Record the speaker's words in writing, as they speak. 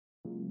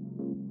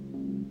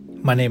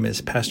My name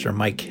is Pastor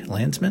Mike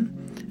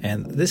Landsman,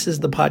 and this is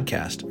the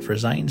podcast for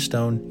Zion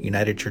Stone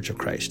United Church of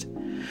Christ.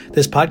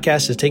 This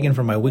podcast is taken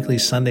from my weekly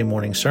Sunday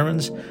morning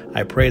sermons.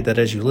 I pray that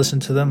as you listen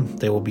to them,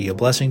 they will be a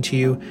blessing to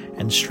you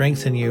and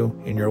strengthen you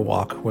in your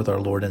walk with our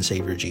Lord and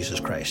Savior Jesus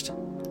Christ.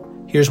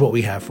 Here's what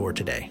we have for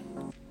today.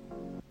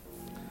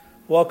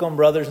 Welcome,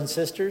 brothers and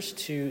sisters,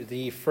 to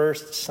the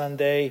first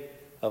Sunday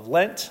of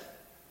Lent.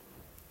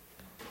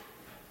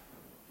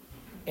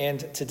 And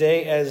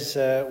today, as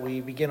we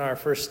begin our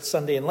first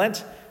Sunday in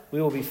Lent, we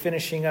will be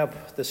finishing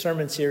up the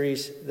sermon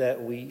series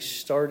that we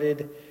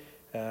started.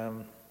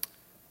 That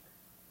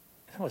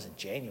was in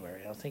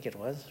January. I don't think it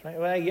was, right?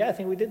 Well, yeah, I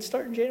think we did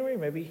start in January,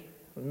 maybe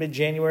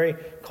mid-January,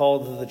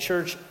 called The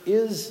Church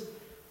Is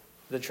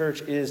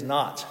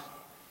Not.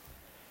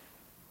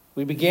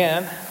 We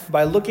began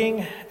by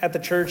looking at the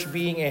church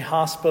being a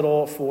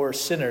hospital for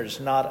sinners,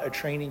 not a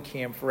training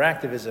camp for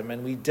activism.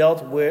 And we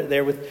dealt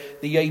there with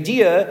the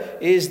idea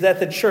is that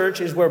the church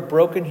is where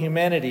broken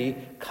humanity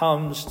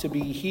comes to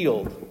be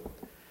healed.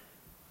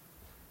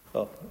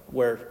 Well,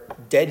 where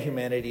dead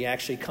humanity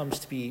actually comes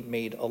to be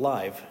made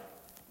alive.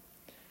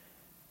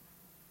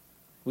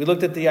 We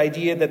looked at the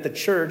idea that the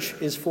church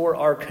is for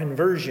our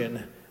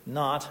conversion,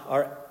 not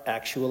our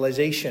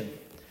actualization.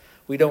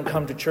 We don't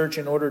come to church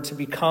in order to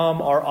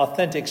become our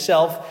authentic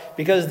self,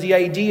 because the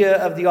idea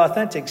of the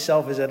authentic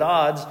self is at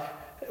odds,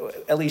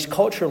 at least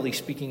culturally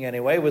speaking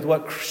anyway, with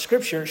what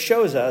Scripture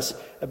shows us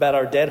about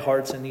our dead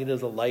hearts in need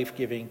of the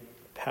life-giving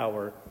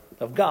power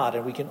of God.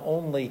 And we can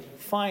only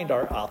find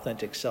our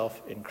authentic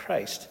self in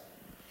Christ.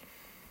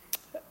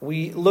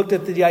 We looked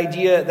at the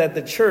idea that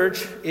the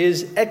church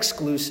is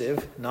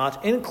exclusive,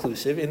 not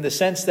inclusive, in the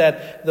sense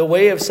that the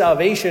way of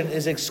salvation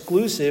is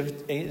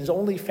exclusive, is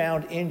only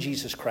found in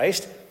Jesus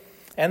Christ,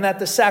 and that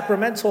the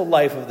sacramental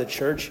life of the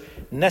church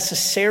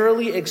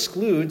necessarily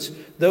excludes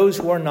those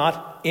who are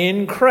not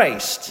in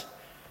Christ,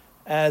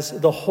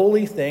 as the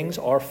holy things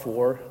are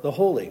for the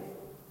holy.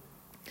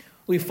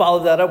 We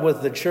followed that up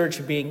with the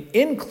church being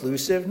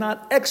inclusive,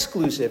 not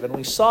exclusive. And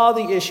we saw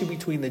the issue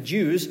between the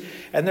Jews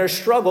and their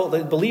struggle,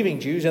 the believing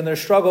Jews, and their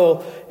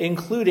struggle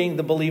including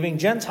the believing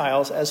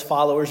Gentiles as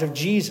followers of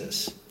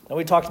Jesus. And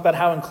we talked about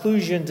how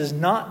inclusion does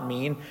not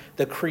mean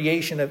the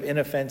creation of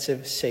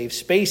inoffensive, safe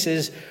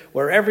spaces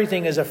where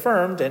everything is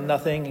affirmed and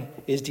nothing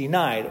is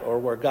denied, or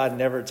where God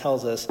never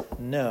tells us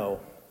no.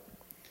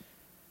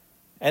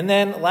 And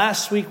then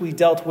last week we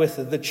dealt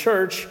with the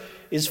church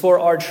is for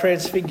our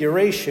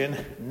transfiguration,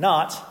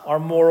 not our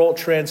moral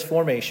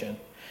transformation,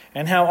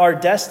 and how our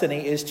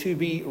destiny is to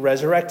be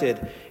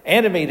resurrected,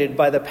 animated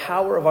by the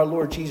power of our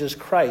Lord Jesus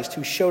Christ,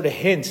 who showed a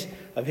hint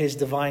of his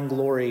divine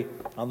glory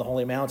on the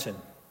holy mountain.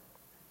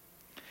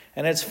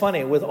 And it's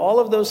funny, with all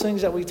of those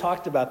things that we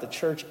talked about, the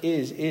church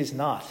is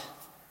not.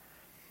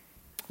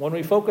 When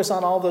we focus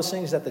on all those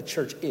things that the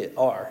church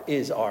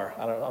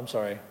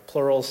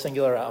plural,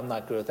 singular, I'm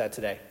not good with that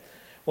today.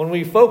 When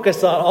we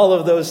focus on all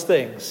of those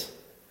things,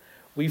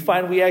 we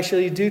find we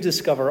actually do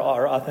discover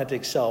our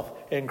authentic self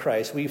in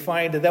Christ. We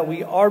find that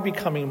we are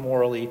becoming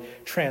morally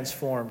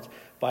transformed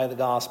by the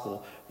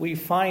gospel. We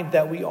find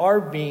that we are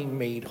being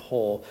made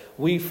whole.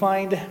 We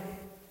find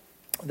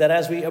that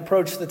as we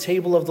approach the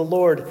table of the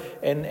Lord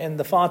and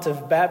the font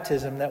of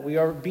baptism, that we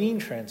are being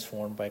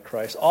transformed by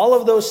Christ. All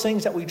of those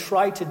things that we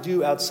try to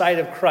do outside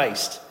of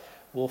Christ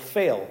will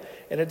fail.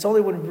 And it's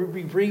only when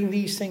we bring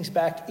these things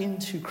back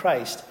into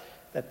Christ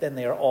that then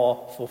they are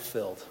all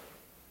fulfilled.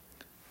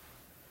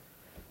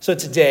 So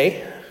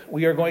today,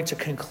 we are going to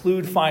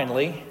conclude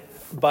finally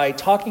by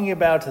talking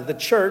about the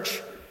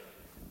church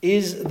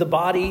is the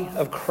body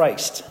of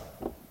Christ.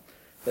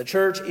 The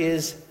church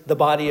is the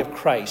body of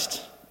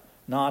Christ,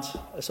 not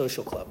a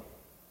social club.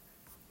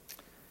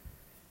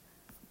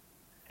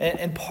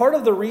 And part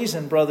of the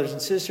reason, brothers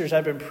and sisters,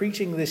 I've been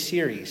preaching this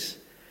series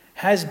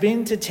has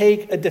been to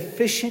take a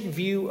deficient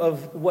view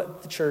of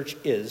what the church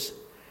is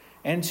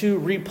and to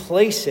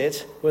replace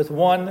it with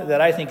one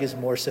that I think is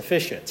more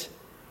sufficient.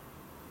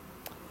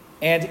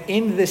 And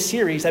in this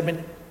series, I've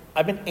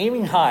been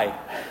aiming high,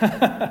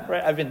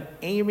 right? I've been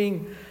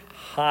aiming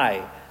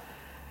high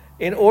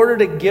in order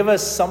to give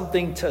us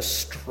something to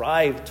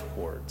strive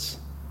towards.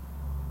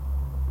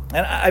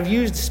 And I've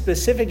used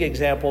specific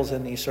examples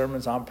in these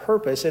sermons on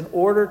purpose in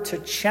order to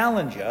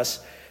challenge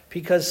us,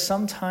 because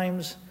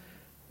sometimes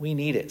we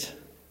need it.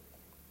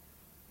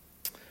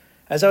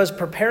 As I was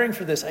preparing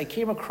for this, I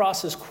came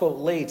across this quote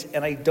late,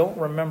 and I don't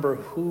remember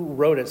who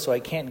wrote it, so I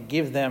can't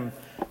give them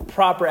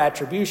proper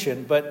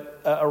attribution.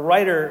 But a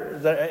writer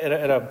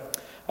at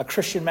a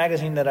Christian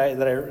magazine that I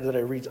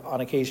read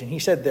on occasion, he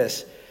said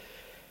this: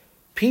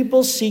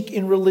 "People seek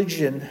in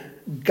religion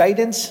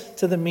guidance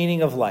to the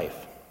meaning of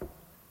life.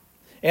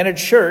 And a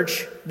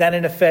church that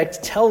in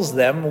effect tells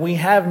them we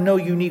have no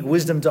unique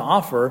wisdom to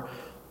offer,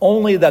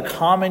 only the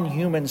common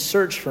human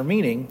search for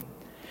meaning,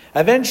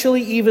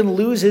 eventually even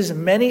loses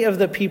many of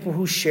the people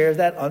who share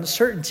that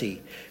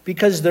uncertainty,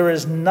 because there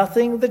is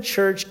nothing the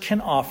church can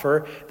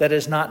offer that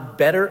is not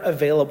better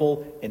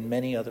available in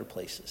many other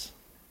places."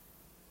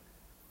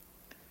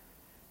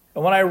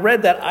 And when I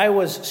read that, I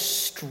was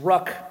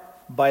struck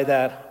by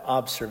that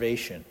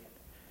observation.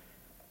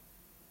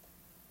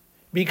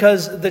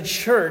 Because the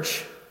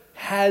church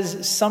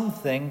has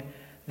something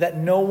that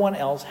no one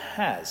else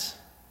has,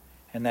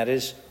 and that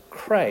is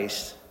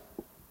Christ.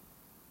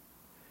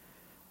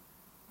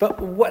 But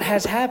what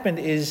has happened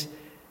is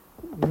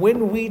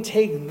when we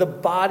take the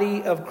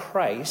body of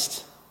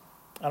Christ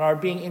and are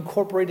being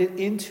incorporated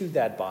into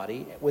that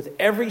body with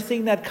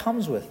everything that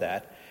comes with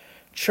that,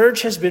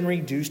 church has been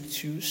reduced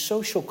to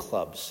social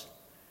clubs.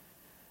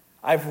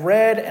 I've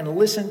read and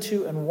listened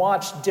to and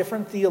watched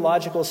different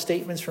theological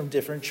statements from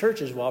different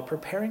churches while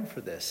preparing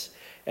for this.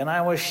 And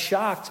I was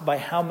shocked by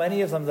how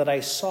many of them that I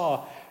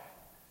saw.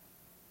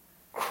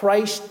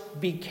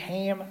 Christ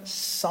became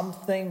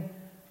something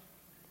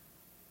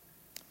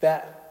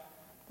that,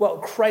 well,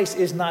 Christ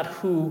is not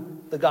who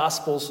the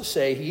Gospels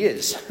say he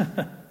is.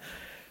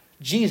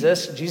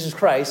 Jesus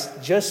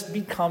Christ, just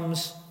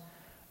becomes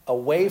a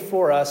way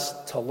for us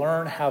to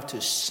learn how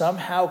to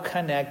somehow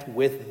connect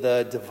with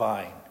the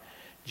divine.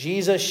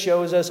 Jesus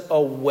shows us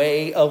a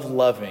way of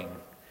loving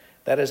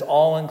that is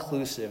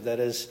all-inclusive, that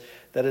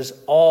is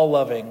all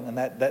loving, and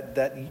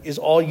that is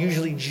all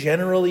usually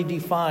generally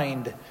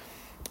defined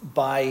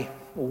by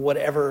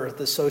whatever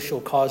the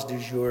social cause du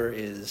jour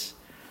is.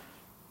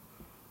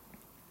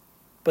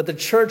 But the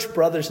church,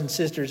 brothers and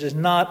sisters, is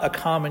not a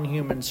common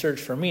human search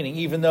for meaning,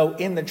 even though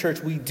in the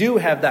church we do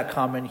have that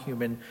common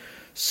human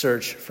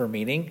search for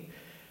meaning.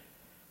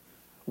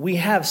 We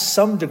have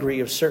some degree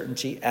of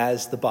certainty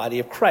as the body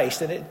of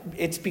Christ, and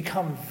it's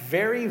become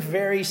very,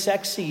 very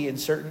sexy in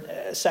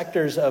certain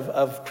sectors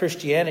of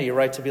Christianity,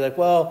 right? To be like,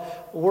 well,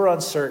 we're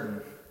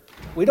uncertain.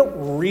 We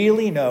don't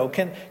really know.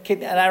 And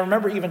I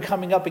remember even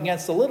coming up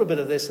against a little bit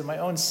of this in my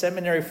own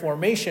seminary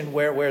formation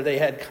where they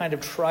had kind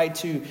of tried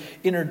to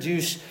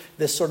introduce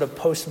this sort of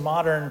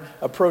postmodern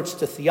approach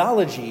to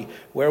theology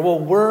where, well,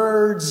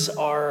 words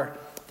are,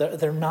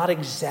 they're not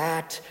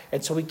exact,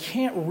 and so we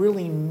can't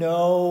really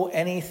know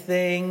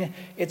anything.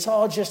 It's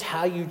all just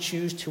how you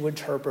choose to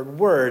interpret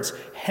words.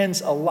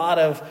 Hence a lot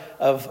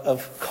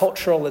of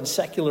cultural and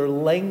secular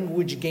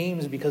language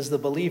games, because the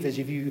belief is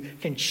if you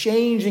can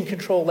change and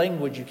control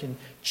language, you can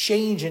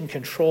change and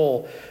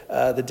control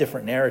the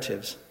different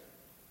narratives.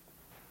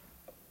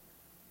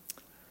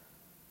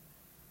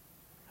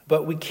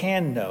 But we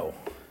can know,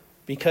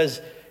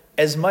 because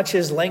as much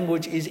as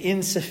language is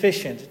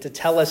insufficient to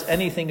tell us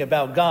anything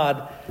about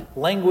God,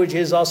 language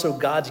is also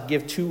God's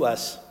gift to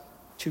us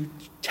to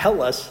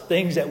tell us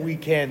things that we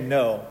can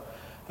know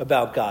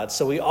about God.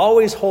 So we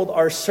always hold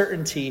our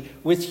certainty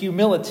with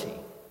humility,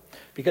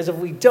 because if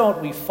we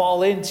don't, we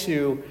fall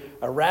into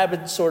a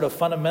rabid sort of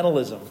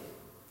fundamentalism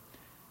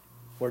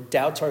where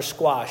doubts are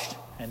squashed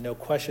and no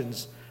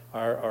questions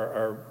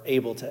are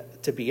able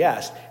to be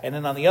asked. And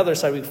then on the other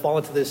side, we fall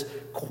into this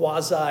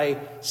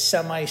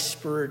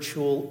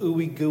quasi-semi-spiritual,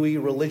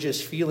 ooey-gooey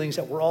religious feelings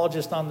that we're all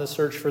just on the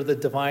search for the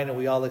divine, and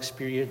we all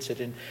experience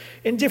it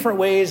in different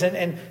ways.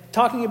 And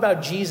talking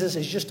about Jesus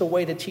is just a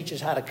way to teach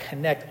us how to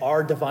connect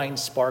our divine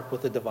spark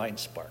with the divine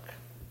spark.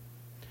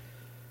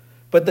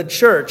 But the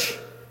church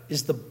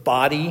is the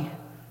body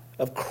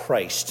of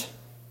Christ.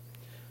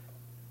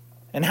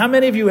 And how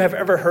many of you have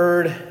ever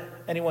heard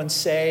anyone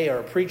say, or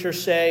a preacher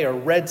say, or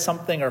read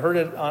something, or heard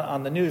it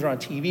on the news or on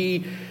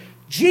TV,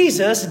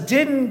 Jesus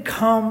didn't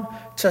come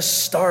to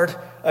start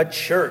a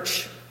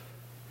church.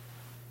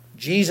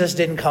 Jesus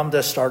didn't come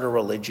to start a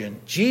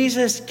religion.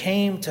 Jesus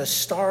came to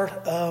start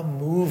a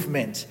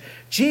movement.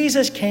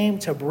 Jesus came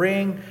to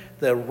bring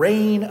the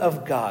reign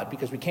of God,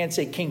 because we can't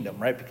say kingdom,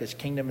 right? Because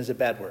kingdom is a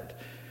bad word.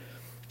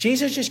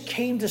 Jesus just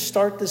came to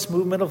start this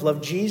movement of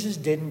love. Jesus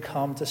didn't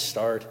come to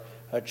start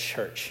a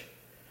church.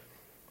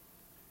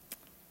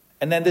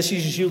 And then this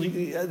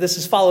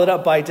is followed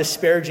up by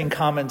disparaging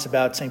comments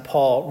about St.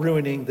 Paul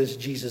ruining this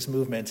Jesus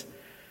movement.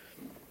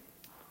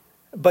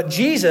 But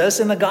Jesus,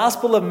 in the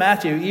Gospel of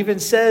Matthew, even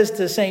says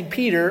to St.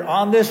 Peter,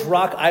 on this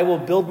rock I will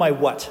build my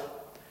what?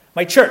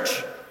 My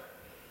church.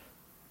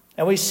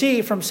 And we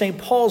see from St.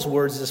 Paul's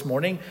words this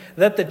morning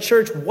that the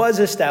church was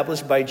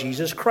established by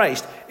Jesus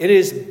Christ. It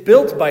is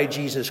built by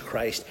Jesus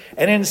Christ,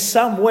 and in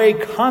some way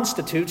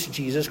constitutes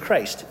Jesus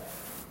Christ.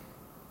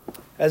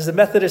 As the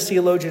Methodist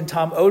theologian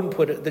Tom Oden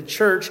put it, the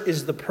church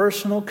is the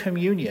personal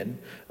communion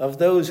of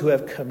those who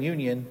have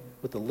communion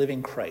with the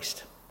living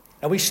Christ.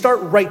 And we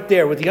start right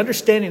there with the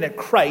understanding that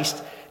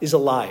Christ is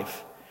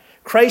alive.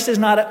 Christ is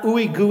not an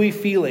ooey-gooey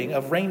feeling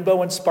of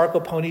rainbow and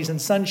sparkle ponies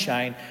and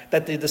sunshine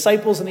that the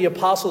disciples and the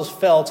apostles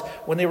felt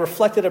when they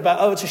reflected about,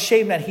 oh, it's a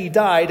shame that he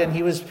died and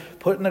he was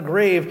put in a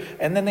grave.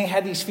 And then they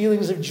had these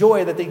feelings of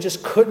joy that they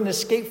just couldn't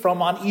escape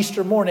from on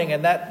Easter morning,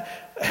 and that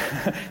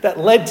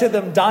led to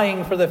them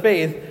dying for the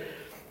faith.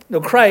 No,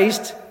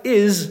 Christ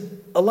is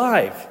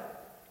alive.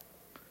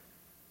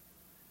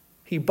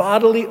 He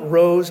bodily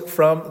rose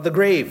from the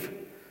grave.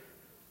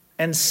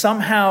 And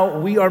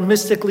somehow we are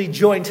mystically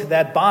joined to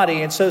that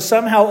body. And so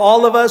somehow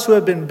all of us who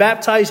have been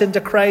baptized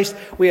into Christ,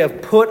 we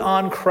have put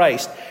on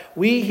Christ.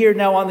 We here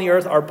now on the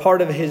earth are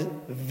part of his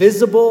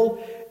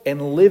visible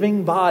and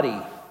living body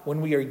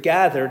when we are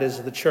gathered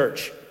as the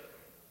church.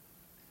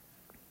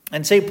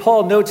 And St.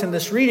 Paul notes in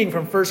this reading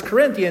from 1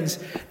 Corinthians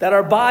that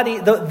our body,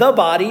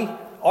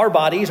 our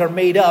bodies are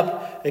made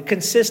up. It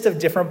consists of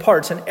different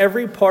parts, and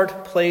every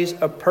part plays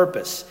a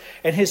purpose.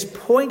 And his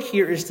point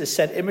here is to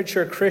set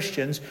immature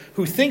Christians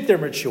who think they're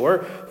mature,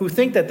 who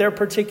think that their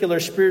particular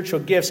spiritual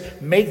gifts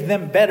make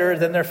them better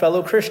than their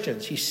fellow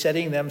Christians. He's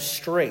setting them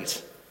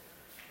straight.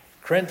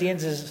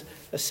 Corinthians is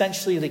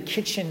essentially the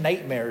kitchen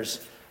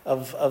nightmares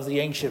of the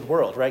ancient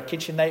world, right?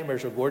 Kitchen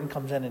nightmares where Gordon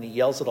comes in and he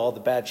yells at all the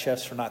bad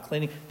chefs for not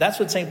cleaning. That's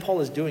what St. Paul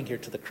is doing here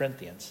to the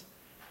Corinthians.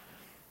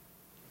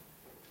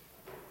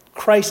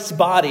 Christ's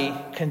body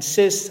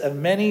consists of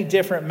many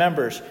different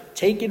members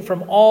taken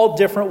from all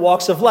different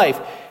walks of life.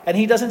 And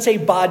he doesn't say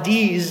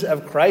bodies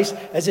of Christ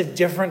as if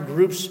different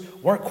groups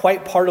weren't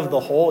quite part of the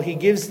whole. He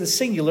gives the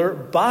singular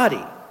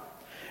body.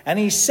 And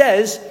he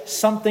says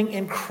something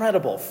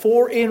incredible.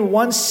 For in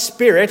one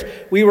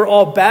Spirit we were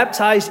all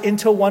baptized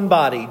into one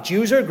body,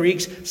 Jews or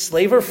Greeks,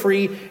 slave or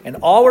free, and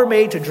all were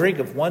made to drink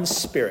of one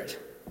Spirit.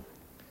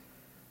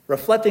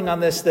 Reflecting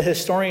on this, the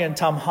historian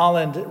Tom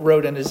Holland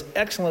wrote in his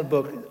excellent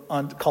book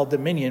called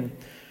Dominion.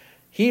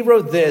 He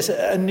wrote this: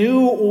 a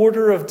new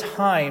order of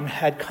time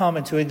had come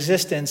into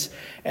existence,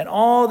 and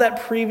all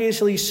that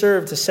previously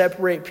served to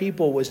separate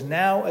people was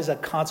now, as a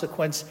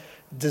consequence,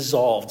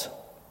 dissolved.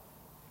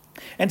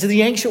 And to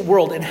the ancient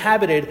world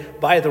inhabited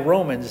by the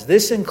Romans,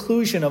 this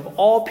inclusion of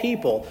all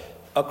people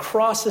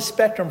across the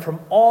spectrum from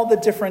all the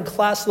different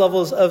class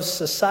levels of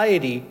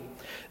society,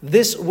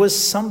 this was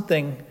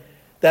something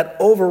that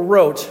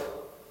overwrote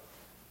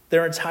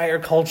their entire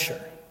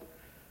culture.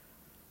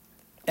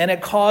 And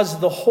it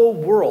caused the whole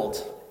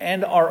world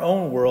and our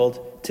own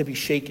world to be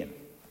shaken.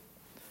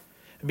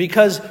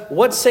 Because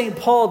what St.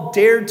 Paul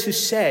dared to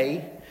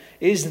say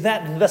is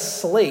that the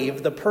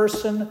slave, the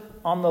person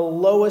on the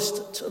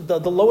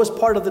lowest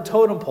part of the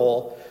totem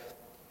pole,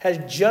 has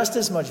just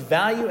as much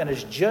value and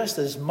is just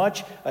as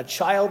much a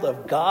child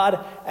of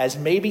God as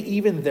maybe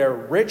even their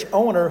rich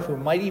owner who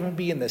might even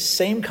be in the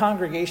same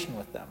congregation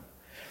with them.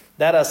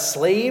 That a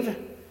slave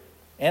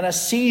and a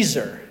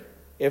Caesar,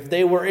 if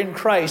they were in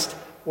Christ,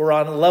 were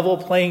on a level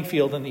playing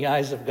field in the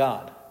eyes of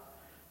God.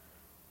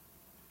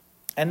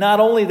 And not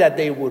only that,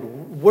 they would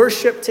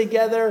worship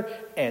together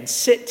and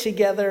sit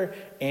together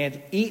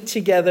and eat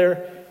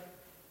together.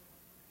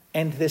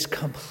 And this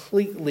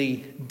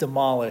completely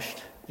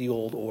demolished the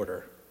old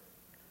order.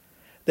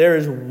 There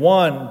is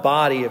one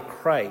body of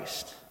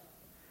Christ.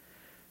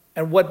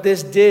 And what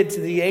this did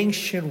to the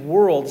ancient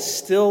world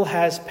still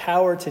has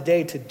power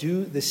today to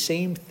do the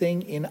same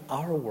thing in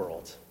our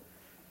world.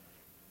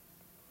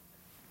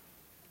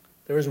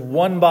 There is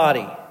one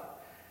body.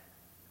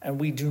 And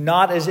we do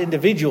not as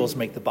individuals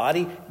make the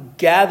body.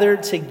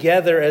 Gathered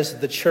together as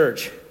the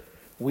church,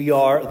 we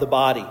are the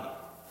body.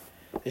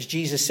 As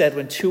Jesus said,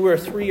 when 2 or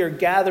 3 are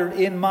gathered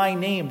in my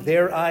name,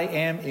 there I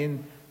am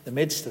in the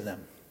midst of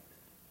them.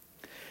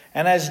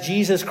 And as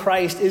Jesus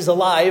Christ is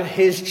alive,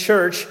 his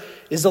church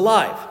is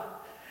alive.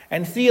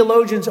 And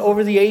theologians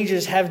over the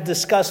ages have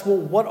discussed, well,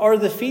 what are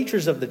the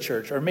features of the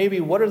church? Or maybe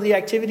what are the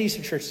activities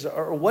of churches?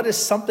 Or what is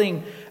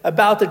something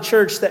about the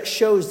church that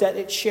shows that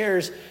it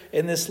shares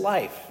in this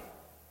life?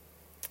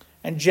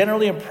 And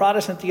generally in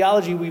Protestant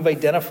theology, we've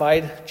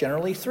identified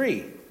generally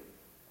 3.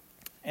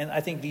 And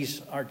I think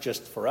these aren't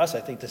just for us. I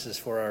think this is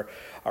for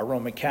our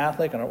Roman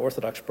Catholic and our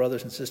Orthodox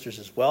brothers and sisters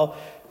as well,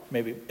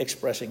 maybe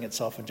expressing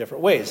itself in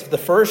different ways. The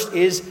first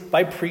is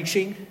by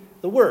preaching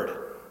the word.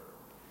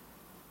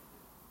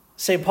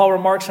 St. Paul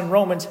remarks in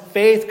Romans,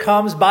 faith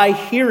comes by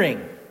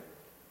hearing,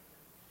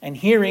 and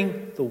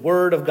hearing the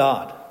word of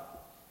God.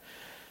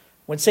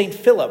 When St.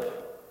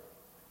 Philip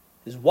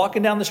is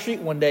walking down the street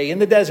one day in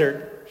the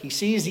desert, he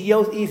sees the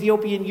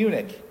Ethiopian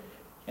eunuch,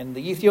 and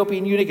the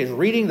Ethiopian eunuch is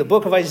reading the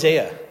book of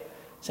Isaiah.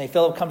 St.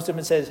 Philip comes to him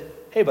and says,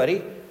 hey,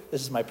 buddy,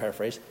 this is my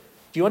paraphrase.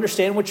 Do you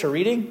understand what you're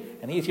reading?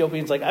 And the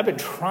Ethiopian's like, I've been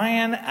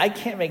trying. I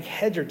can't make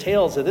heads or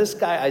tails of this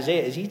guy,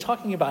 Isaiah. Is he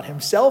talking about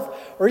himself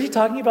or is he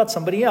talking about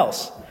somebody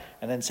else?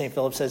 And then St.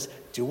 Philip says,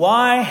 do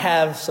I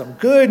have some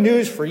good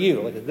news for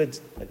you? Like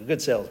a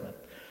good salesman.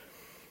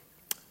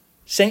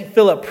 St.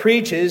 Philip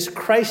preaches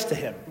Christ to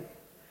him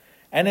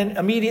and then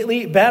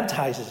immediately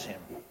baptizes him.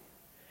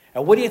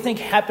 And what do you think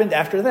happened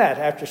after that?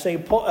 After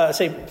St.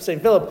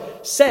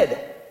 Philip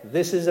said,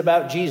 this is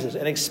about Jesus,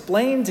 and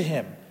explained to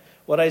him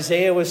what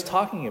Isaiah was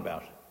talking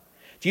about.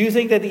 Do you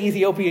think that the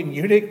Ethiopian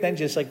eunuch then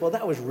just like, well,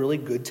 that was really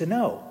good to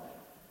know.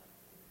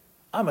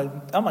 I'm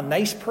a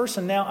nice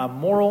person now. I'm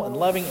moral and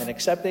loving and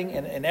accepting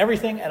and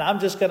everything. And I'm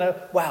just going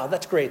to, wow,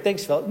 that's great.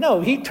 Thanks, Philip.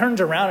 No, he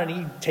turns around and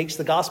he takes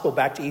the gospel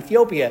back to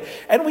Ethiopia.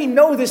 And we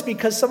know this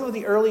because some of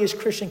the earliest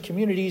Christian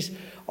communities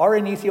are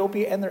in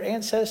Ethiopia and their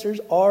ancestors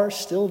are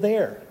still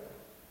there.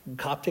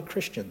 Coptic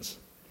Christians.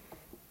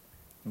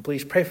 And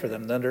please pray for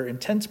them. They're under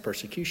intense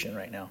persecution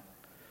right now.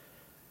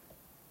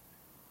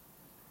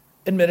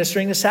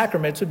 Administering the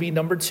sacraments would be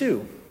number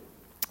 2.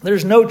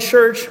 There's no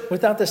church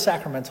without the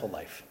sacramental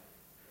life.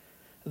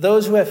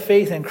 Those who have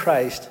faith in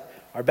Christ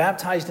are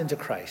baptized into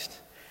Christ.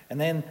 And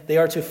then they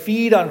are to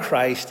feed on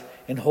Christ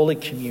in Holy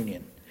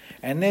Communion.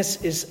 And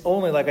this is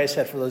only, like I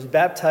said, for those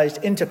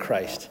baptized into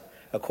Christ,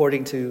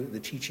 according to the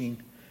teaching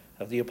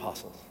of the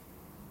apostles.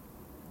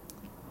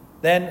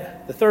 Then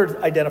the third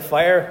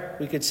identifier,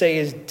 we could say,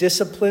 is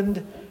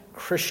disciplined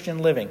Christian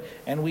living.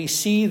 And we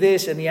see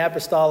this in the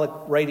apostolic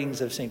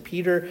writings of St.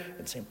 Peter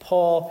and St.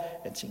 Paul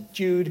and St.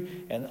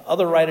 Jude and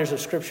other writers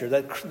of Scripture,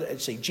 that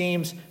St.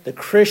 James. The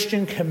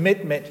Christian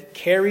commitment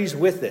carries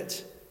with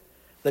it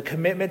the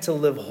commitment to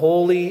live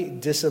holy,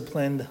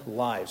 disciplined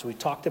lives. We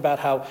talked about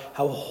how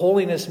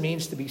holiness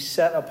means to be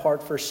set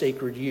apart for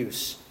sacred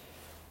use.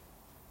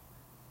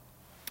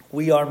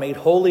 We are made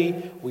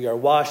holy, we are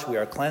washed, we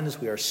are cleansed,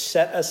 we are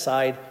set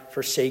aside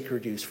for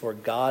sacred use, for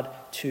God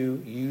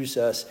to use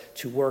us,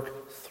 to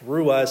work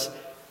through us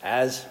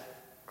as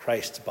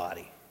Christ's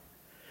body.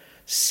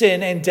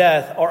 Sin and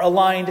death are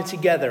aligned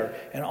together,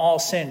 and all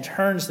sin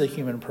turns the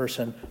human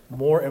person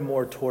more and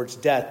more towards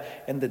death.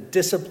 And the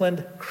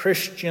disciplined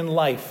Christian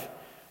life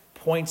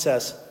points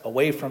us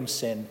away from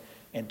sin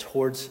and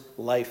towards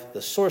life,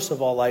 the source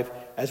of all life,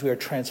 as we are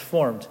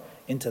transformed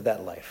into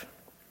that life.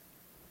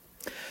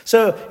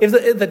 So if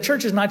the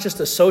church is not just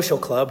a social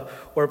club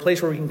or a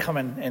place where we can come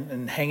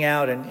and hang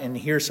out and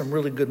hear some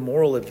really good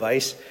moral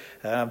advice,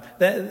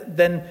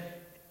 then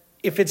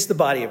if it's the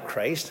body of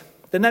Christ,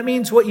 then that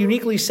means what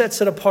uniquely sets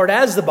it apart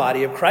as the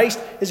body of Christ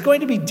is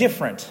going to be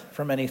different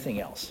from anything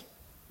else.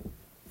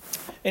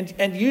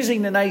 And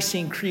using the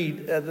Nicene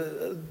Creed,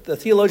 the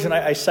theologian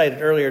I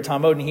cited earlier,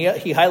 Tom Oden,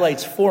 he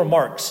highlights 4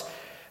 marks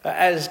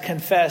as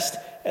confessed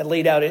and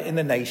laid out in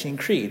the Nicene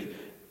Creed.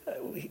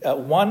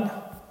 1,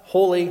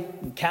 holy,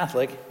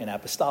 Catholic, and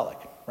apostolic.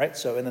 Right?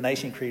 So in the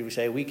Nicene Creed, we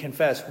say we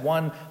confess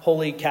one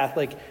holy,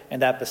 Catholic,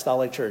 and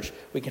apostolic church.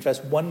 We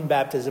confess one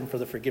baptism for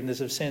the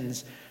forgiveness of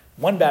sins.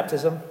 One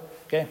baptism,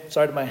 okay,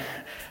 sorry to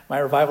my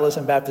revivalist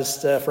and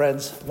Baptist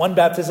friends. One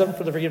baptism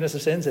for the forgiveness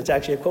of sins. It's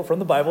actually a quote from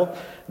the Bible,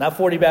 not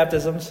 40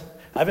 baptisms.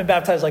 I've been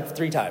baptized like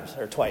 3 times,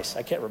 or twice.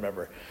 I can't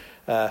remember.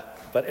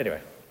 But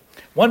anyway,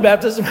 one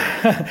baptism.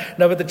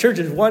 No, but the church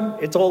is one.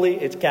 It's holy,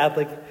 it's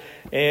Catholic,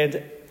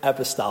 and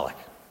apostolic.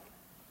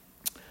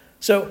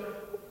 So,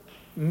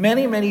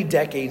 many, many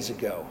decades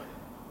ago,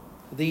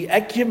 the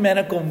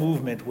ecumenical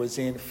movement was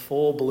in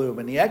full bloom.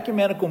 And the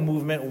ecumenical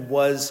movement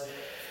was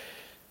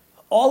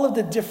all of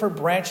the different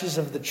branches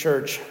of the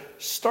church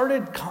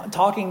started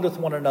talking with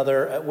one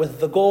another with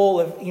the goal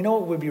of, it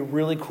would be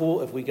really cool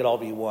if we could all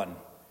be one.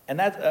 And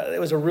that it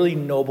was a really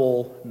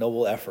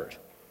noble effort.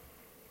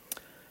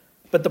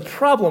 But the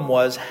problem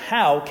was,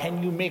 how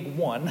can you make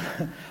one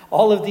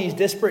all of these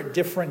disparate,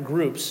 different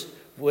groups,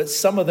 with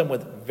some of them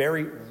with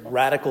very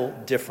radical,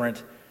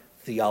 different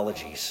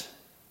theologies.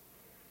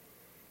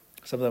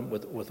 Some of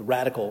them with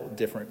radical,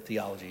 different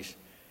theologies.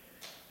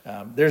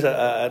 There's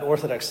an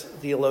Orthodox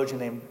theologian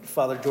named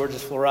Father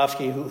Georges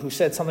Florovsky who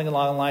said something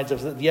along the lines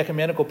of the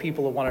ecumenical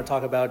people who want to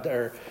talk about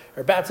our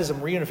baptism,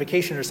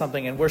 reunification or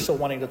something, and we're still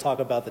wanting to talk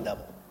about the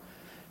devil.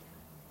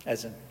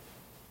 As in,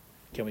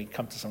 can we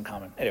come to some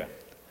common? Anyway.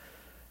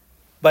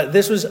 But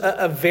this was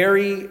a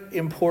very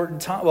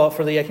important time. Well,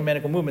 for the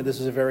ecumenical movement, this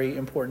was a very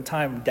important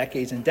time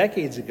decades and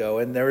decades ago.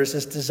 And there was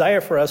this desire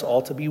for us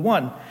all to be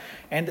one.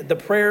 And the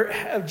prayer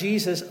of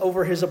Jesus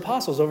over his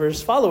apostles, over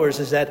his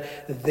followers, is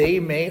that they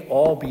may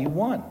all be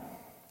one.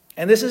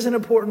 And this is an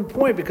important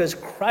point because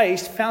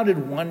Christ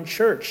founded one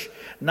church,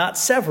 not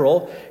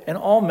several, and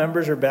all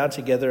members are bound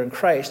together in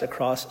Christ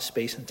across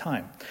space and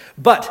time.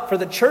 But for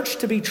the church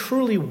to be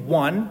truly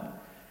one,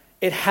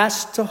 it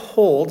has to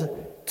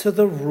hold to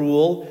the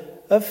rule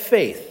of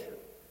faith,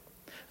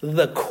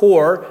 the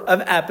core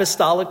of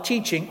apostolic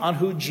teaching on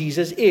who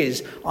Jesus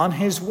is, on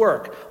his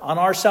work, on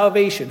our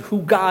salvation,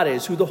 who God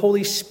is, who the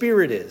Holy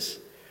Spirit is.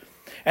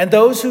 And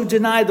those who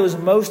deny those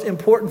most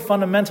important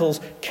fundamentals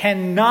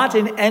cannot,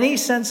 in any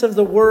sense of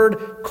the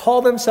word,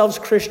 call themselves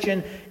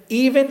Christian,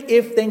 even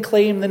if they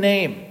claim the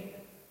name.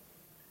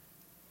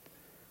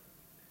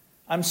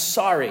 I'm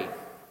sorry,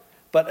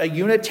 but a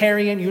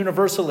Unitarian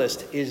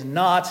Universalist is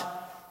not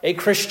a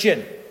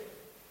Christian.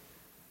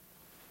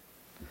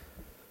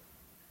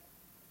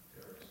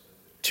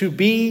 To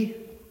be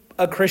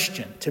a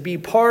Christian, to be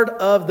part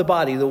of the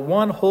body, the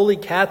one holy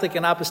Catholic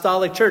and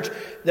Apostolic Church,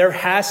 there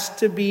has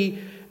to be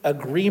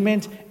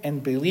agreement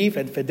and belief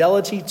and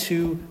fidelity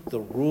to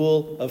the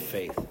rule of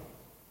faith.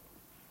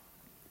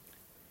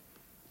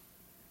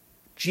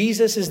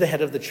 Jesus is the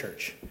head of the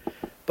church.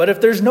 But if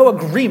there's no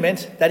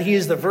agreement that he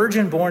is the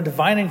virgin-born,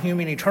 divine and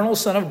human, eternal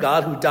Son of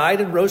God who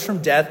died and rose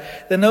from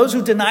death, then those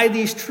who deny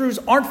these truths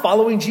aren't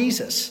following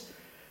Jesus.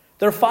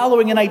 They're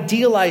following an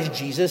idealized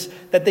Jesus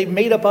that they've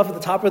made up off the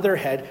top of their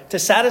head to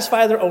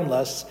satisfy their own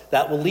lusts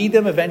that will lead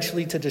them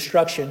eventually to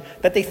destruction,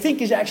 that they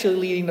think is actually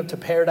leading them to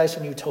paradise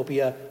and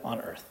utopia on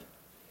earth.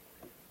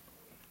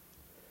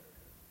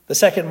 The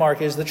second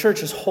mark is the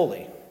church is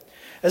holy.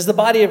 As the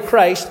body of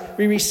Christ,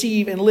 we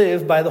receive and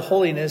live by the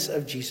holiness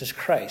of Jesus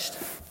Christ.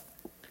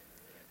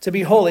 To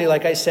be holy,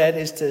 like I said,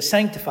 is to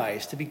sanctify,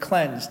 is to be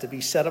cleansed, to be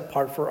set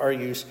apart for our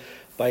use,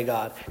 by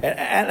God.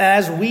 And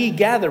as we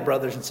gather,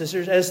 brothers and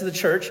sisters, as the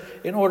church,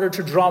 in order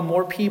to draw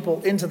more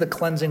people into the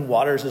cleansing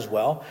waters as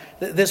well,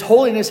 this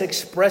holiness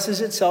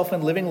expresses itself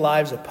in living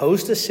lives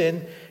opposed to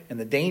sin and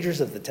the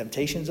dangers of the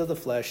temptations of the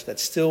flesh that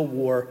still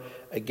war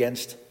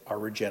against our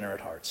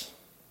regenerate hearts.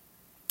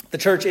 The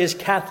church is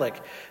Catholic.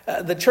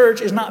 The church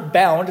is not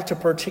bound to a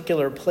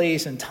particular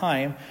place and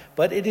time,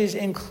 but it is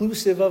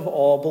inclusive of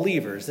all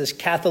believers. This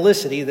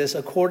Catholicity, this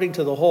according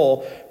to the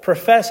whole,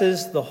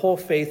 professes the whole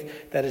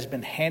faith that has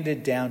been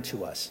handed down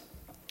to us.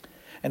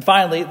 And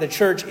finally, the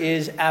church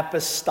is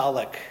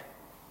apostolic.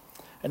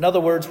 In other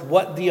words,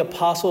 what the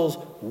apostles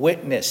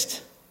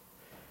witnessed.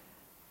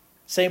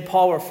 St.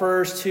 Paul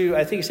refers to,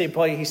 I think St.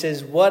 Paul, he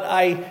says, what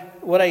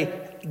I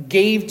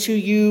gave to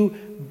you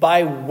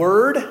by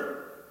word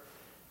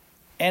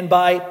and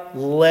by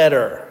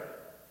letter.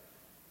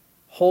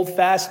 Hold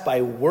fast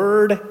by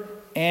word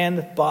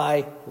and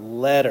by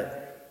letter.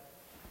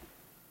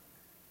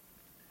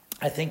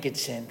 I think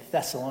it's in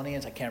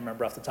Thessalonians. I can't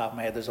remember off the top of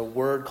my head. There's a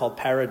word called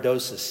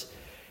paradosis.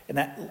 And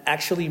that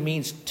actually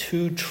means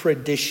to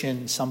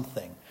tradition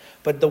something.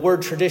 But the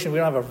word tradition, we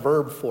don't have a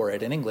verb for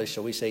it in English.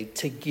 So we say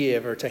to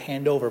give or to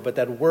hand over. But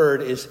that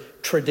word is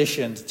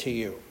traditioned to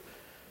you.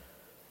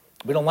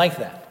 We don't like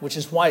that, which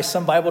is why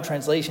some Bible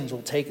translations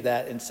will take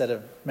that instead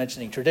of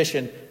mentioning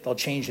tradition, they'll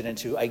change it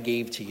into I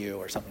gave to you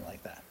or something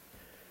like that.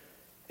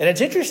 And it's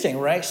interesting,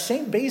 right?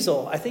 St.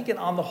 Basil, I think in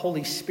On the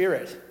Holy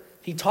Spirit,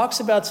 he talks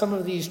about some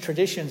of these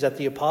traditions that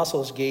the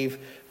apostles gave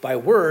by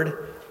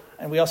word,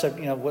 and we also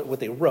have,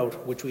 what they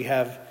wrote, which we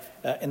have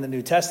in the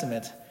New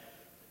Testament.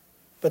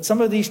 But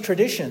some of these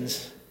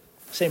traditions,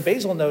 St.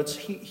 Basil notes,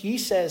 he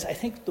says, I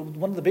think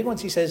one of the big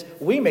ones he says,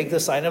 we make the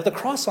sign of the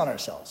cross on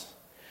ourselves.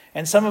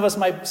 And some of us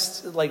might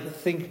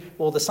think,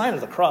 well, the sign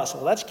of the cross,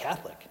 well, that's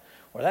Catholic,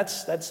 or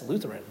that's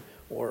Lutheran,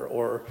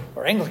 or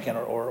Anglican,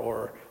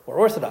 or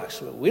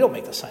Orthodox. We don't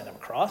make the sign of a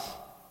cross.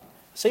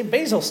 St.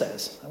 Basil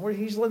says, and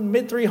he's in the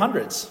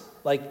mid-300s,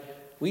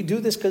 we do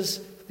this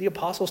because the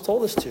apostles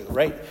told us to,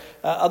 right?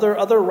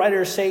 Other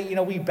writers say,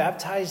 we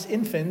baptize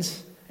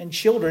infants and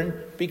children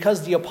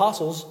because the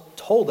apostles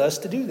told us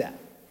to do that.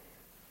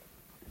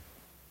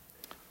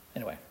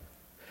 Anyway,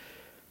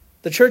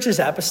 the church is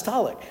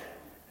apostolic.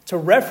 It's a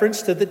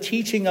reference to the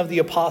teaching of the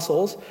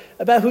apostles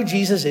about who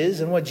Jesus is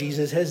and what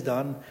Jesus has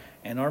done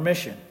and our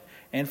mission.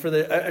 And for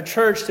a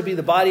church to be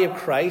the body of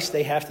Christ,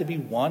 they have to be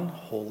one,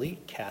 holy,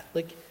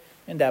 Catholic,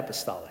 and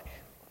apostolic.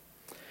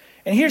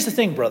 And here's the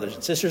thing, brothers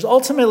and sisters.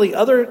 Ultimately,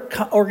 other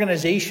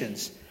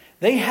organizations,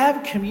 they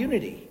have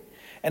community.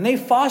 And they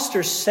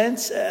foster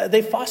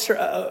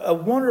a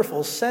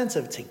wonderful sense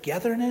of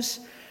togetherness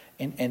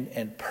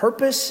and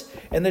purpose.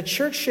 And the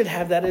church should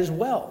have that as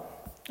well.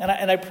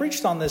 And I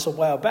preached on this a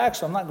while back,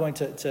 so I'm not going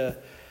to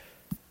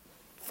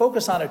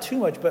focus on it too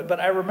much. But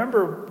I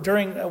remember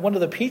during one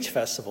of the Peach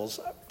Festivals,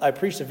 I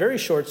preached a very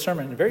short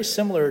sermon, very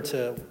similar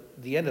to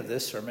the end of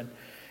this sermon.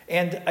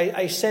 And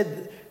I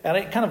said, and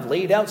I kind of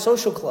laid out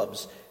social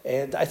clubs.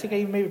 And I think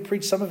I maybe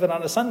preached some of it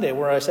on a Sunday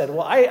where I said,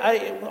 well,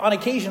 I on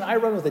occasion, I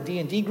run with a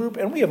D&D group,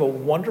 and we have a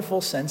wonderful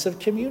sense of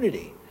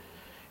community.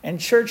 And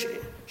church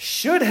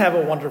should have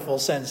a wonderful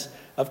sense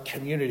of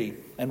community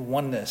and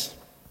oneness.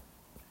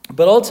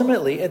 But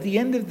ultimately, at the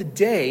end of the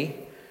day,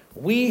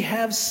 we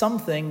have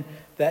something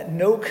that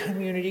no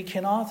community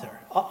can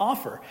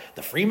offer.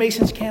 The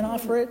Freemasons can't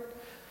offer it.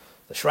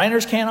 The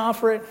Shriners can't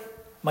offer it.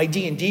 My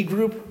D&D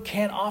group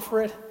can't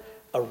offer it.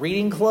 A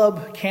reading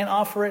club can't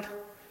offer it.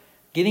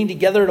 Getting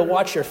together to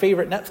watch your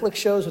favorite Netflix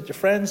shows with your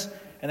friends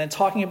and then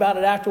talking about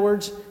it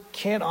afterwards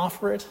can't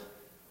offer it.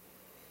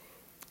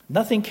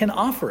 Nothing can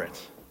offer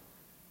it.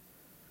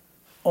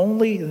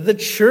 Only the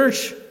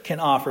church can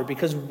offer,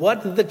 because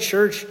what the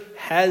church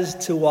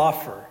has to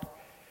offer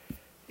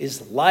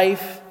is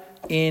life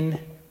in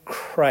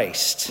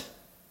Christ.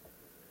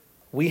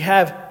 We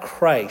have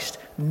Christ.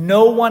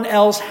 No one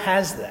else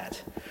has that.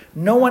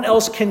 No one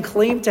else can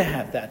claim to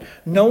have that.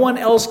 No one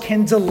else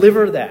can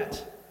deliver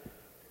that.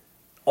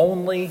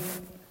 Only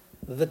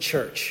the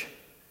church.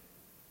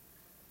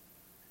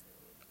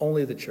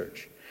 Only the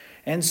church.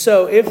 And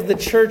so if the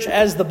church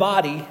as the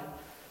body,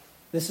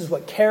 this is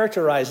what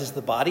characterizes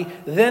the body,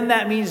 then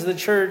that means the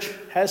church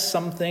has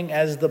something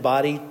as the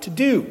body to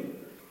do.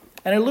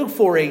 And in Luke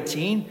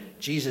 4:18,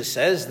 Jesus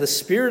says, "The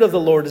Spirit of the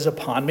Lord is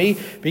upon me,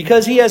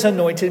 because he has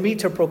anointed me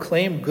to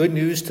proclaim good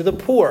news to the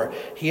poor.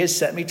 He has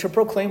sent me to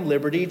proclaim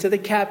liberty to the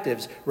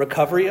captives,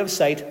 recovery of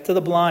sight to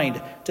the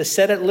blind, to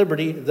set at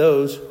liberty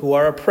those who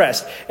are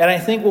oppressed." And I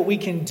think what we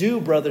can do,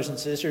 brothers and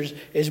sisters,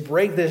 is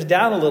break this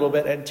down a little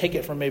bit and take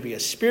it from maybe a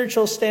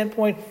spiritual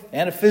standpoint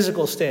and a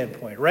physical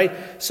standpoint, right?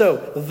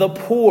 So the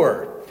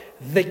poor,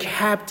 the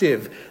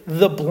captive,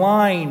 the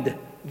blind,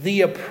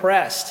 the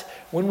oppressed.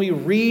 When we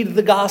read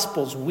the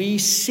Gospels, we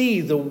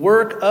see the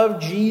work of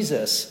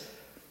Jesus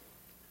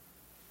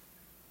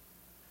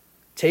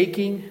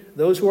taking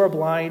those who are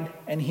blind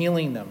and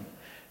healing them.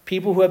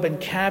 People who have been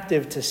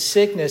captive to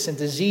sickness and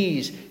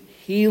disease,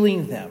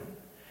 healing them.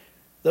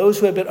 Those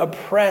who have been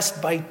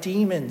oppressed by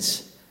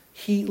demons,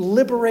 he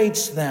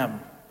liberates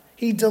them.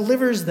 He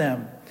delivers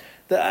them.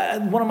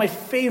 One of my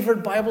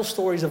favorite Bible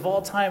stories of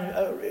all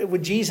time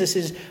with Jesus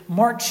is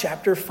Mark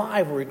chapter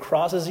 5, where he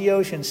crosses the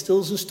ocean,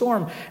 stills the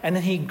storm, and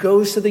then he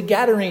goes to the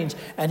Gadarenes,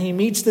 and he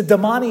meets the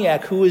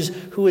demoniac who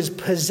is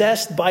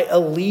possessed by a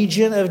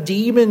legion of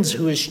demons,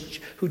 who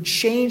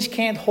chains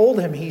can't hold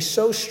him. He's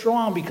so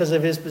strong because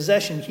of his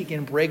possession, he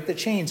can break the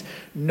chains.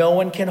 No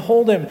one can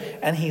hold him.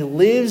 And he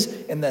lives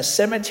in the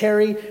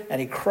cemetery,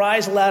 and he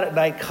cries aloud at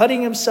night,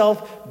 cutting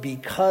himself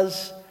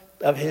because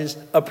of his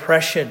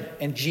oppression.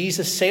 And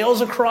Jesus sails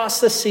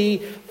across the sea,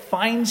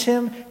 finds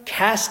him,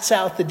 casts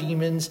out the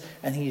demons,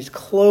 and he's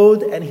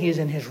clothed and he is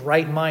in his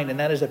right mind. And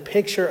that is a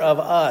picture of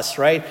us,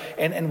 right?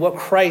 And what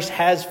Christ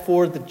has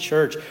for the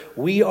church.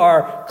 We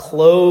are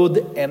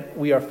clothed and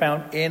we are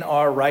found in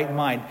our right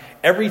mind.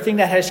 Everything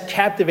that has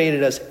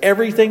captivated us,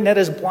 everything that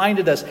has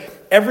blinded us,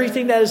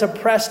 everything that has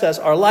oppressed us,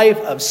 our life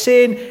of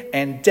sin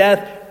and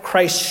death,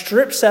 Christ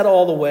strips that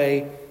all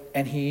away,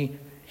 and he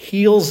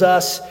heals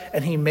us,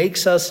 and he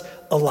makes us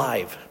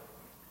alive.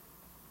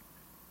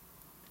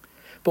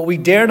 But we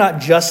dare not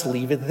just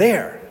leave it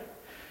there,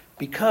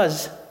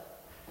 because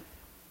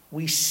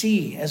we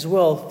see as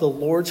well the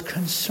Lord's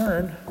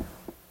concern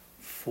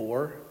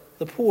for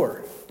the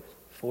poor,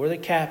 for the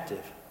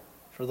captive,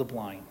 for the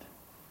blind.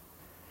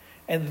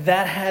 And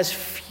that has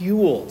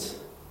fueled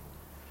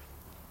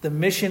the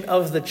mission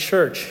of the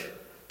church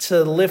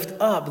to lift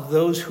up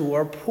those who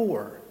are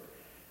poor,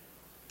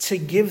 to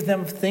give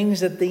them things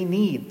that they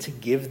need, to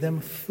give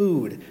them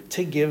food,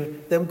 to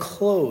give them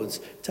clothes,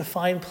 to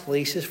find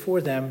places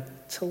for them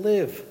to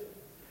live,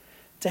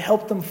 to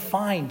help them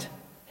find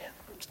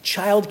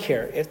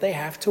childcare if they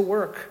have to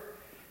work.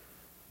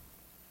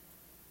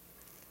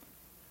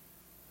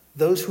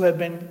 Those who have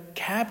been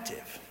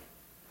captive,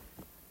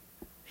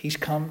 he's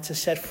come to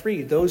set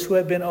free. Those who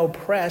have been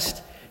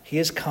oppressed, he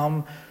has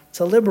come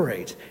to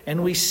liberate.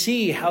 And we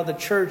see how the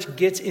church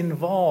gets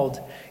involved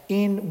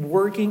in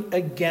working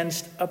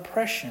against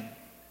oppression,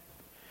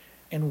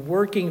 and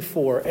working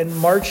for and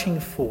marching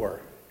for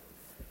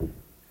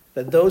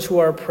that those who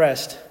are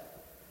oppressed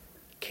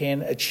can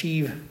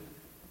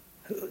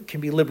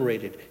be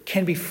liberated,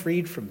 can be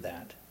freed from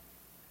that.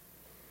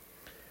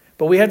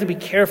 But we have to be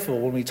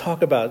careful when we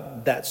talk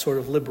about that sort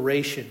of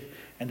liberation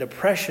and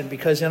oppression,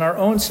 because in our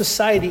own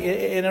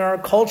society, in our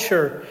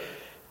culture,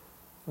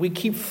 we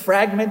keep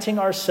fragmenting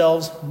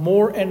ourselves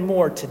more and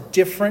more to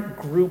different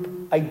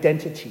group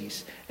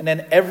identities. And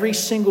then every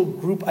single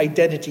group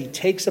identity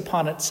takes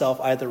upon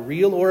itself, either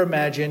real or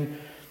imagined,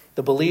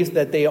 the belief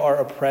that they are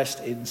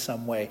oppressed in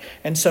some way.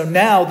 And so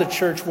now the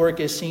church work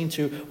is seen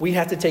to, we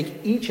have to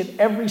take each and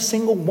every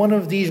single one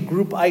of these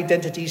group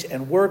identities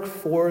and work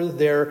for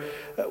their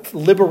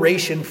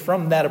liberation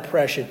from that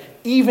oppression,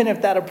 even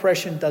if that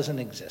oppression doesn't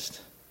exist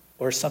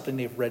or something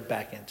they've read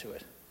back into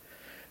it.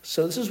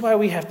 So this is why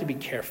we have to be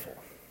careful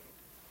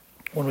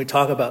when we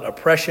talk about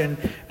oppression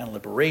and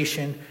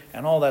liberation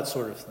and all that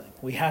sort of thing.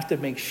 We have to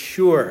make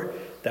sure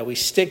that we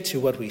stick to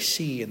what we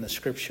see in the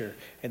scripture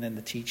and in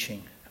the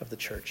teaching of the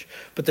church.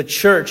 But the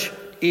church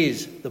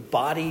is the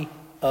body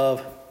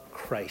of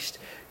Christ.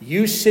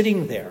 You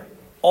sitting there,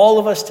 all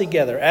of us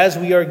together, as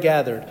we are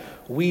gathered,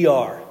 we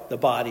are the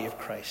body of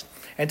Christ.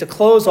 And to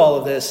close all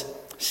of this,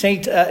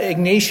 St.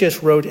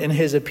 Ignatius wrote in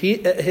his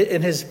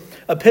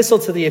epistle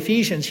to the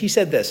Ephesians, he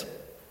said this.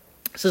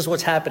 This is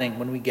what's happening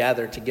when we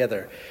gather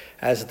together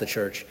as the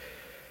church.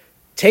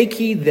 Take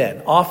heed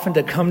then, often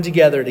to come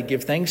together to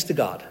give thanks to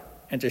God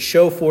and to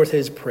show forth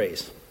his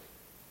praise.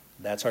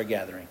 That's our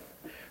gathering.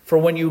 For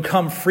when you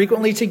come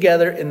frequently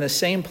together in the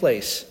same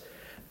place,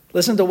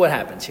 listen to what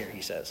happens here,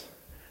 he says.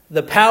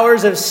 The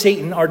powers of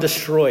Satan are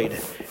destroyed,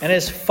 and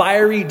his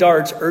fiery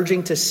darts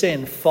urging to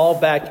sin fall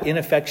back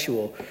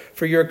ineffectual.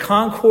 For your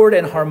concord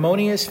and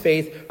harmonious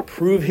faith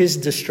prove his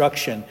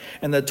destruction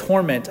and the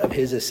torment of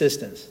his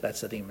assistants.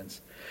 That's the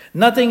demons.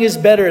 Nothing is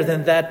better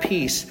than that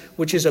peace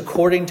which is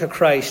according to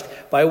Christ,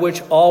 by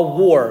which all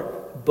war,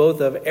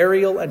 both of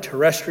aerial and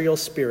terrestrial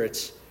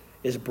spirits,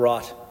 is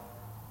brought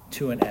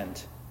to an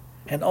end.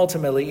 And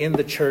ultimately in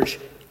the church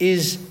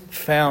is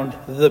found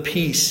the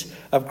peace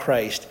of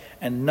Christ.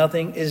 And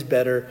nothing is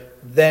better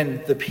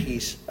than the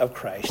peace of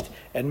Christ.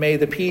 And may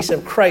the peace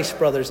of Christ,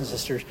 brothers and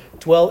sisters,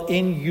 dwell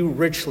in you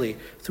richly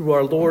through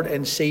our Lord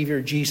and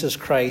Savior Jesus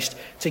Christ,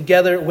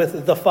 together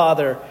with the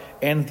Father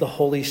and the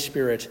Holy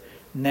Spirit,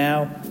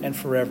 now and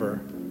forever.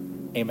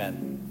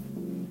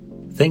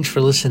 Amen. Thanks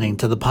for listening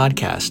to the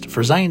podcast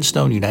for Zion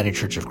Stone United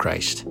Church of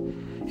Christ.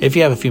 If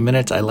you have a few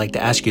minutes, I'd like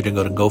to ask you to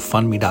go to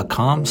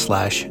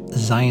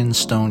GoFundMe.com/Zion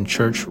Stone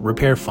Church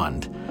Repair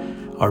Fund.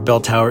 Our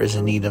bell tower is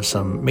in need of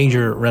some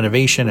major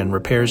renovation and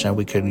repairs, and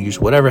we could use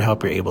whatever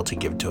help you're able to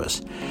give to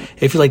us.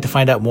 If you'd like to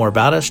find out more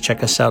about us,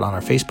 check us out on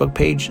our Facebook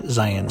page,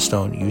 Zion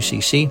Stone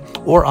UCC,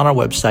 or on our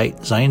website,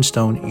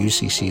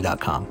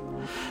 zionstoneucc.com.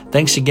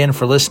 Thanks again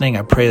for listening.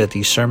 I pray that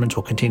these sermons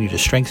will continue to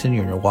strengthen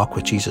you in your walk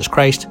with Jesus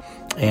Christ,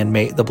 and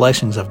may the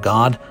blessings of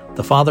God,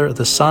 the Father,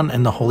 the Son,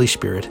 and the Holy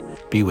Spirit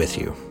be with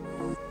you.